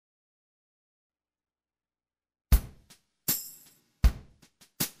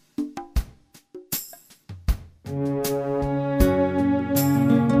If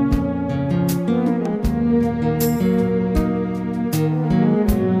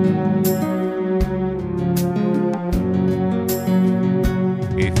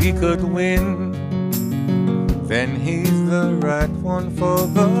he could win, then he's the right one for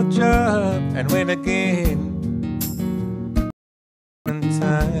the job, and win again.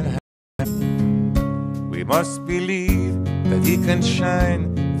 We must believe that he can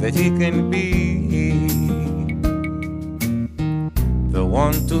shine, that he can be the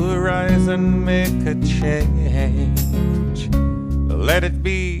one to rise and make a change. Let it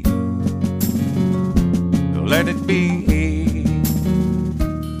be, let it be,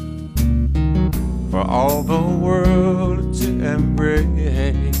 for all the world to embrace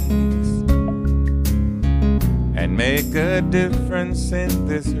and make a difference in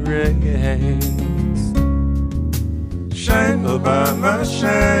this race. Shine, Obama,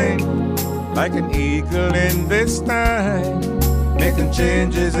 shine, like an eagle in this time, making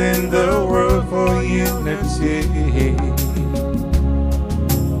changes in the world for unity.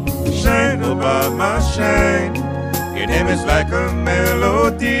 Shine, Obama, shine, your name is like a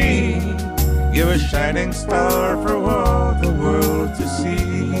melody. You're a shining star for all the world to see.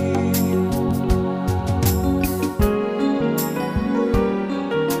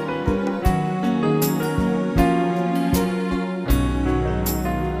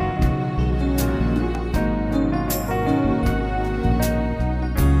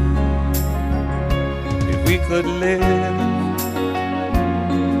 We could live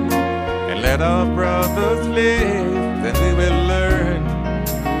and let our brothers live, then we will learn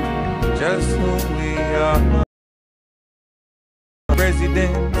just who we are.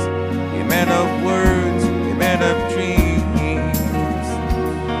 Presidents, a man of words, a man of dreams,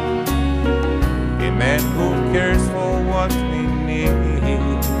 a man who cares for what we need.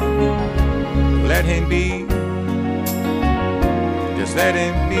 Let him be, just let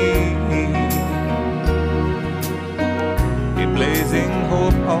him be. Blazing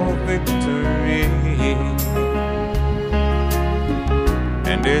hope of victory,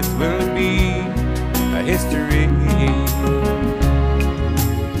 and it will be a history.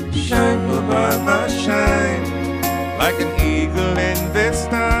 Shine, Obama, shine, like an eagle in this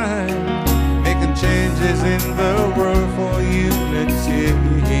time, making changes in the world for unity.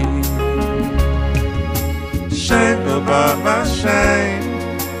 Shine, Obama, shine,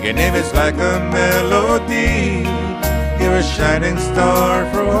 your name is like a melody. You're a shining star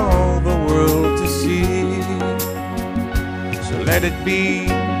for all the world to see. So let it be,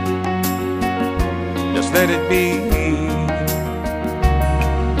 just let it be,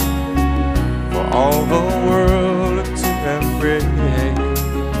 for all the world to embrace.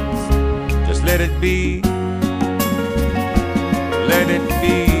 Just let it be, let it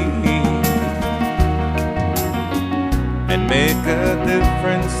be, and make a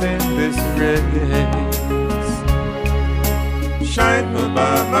difference in this race. Shine,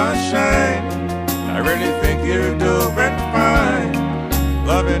 Obama, shine, I really think you're doing fine,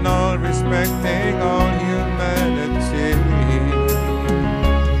 loving all, respecting all humanity.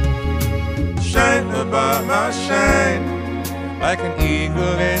 Shine, Obama, shine, like an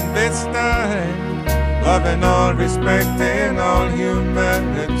eagle in this time, loving all, respecting all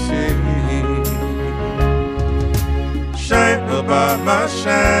humanity. Shine, Obama,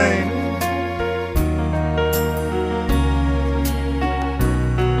 shine,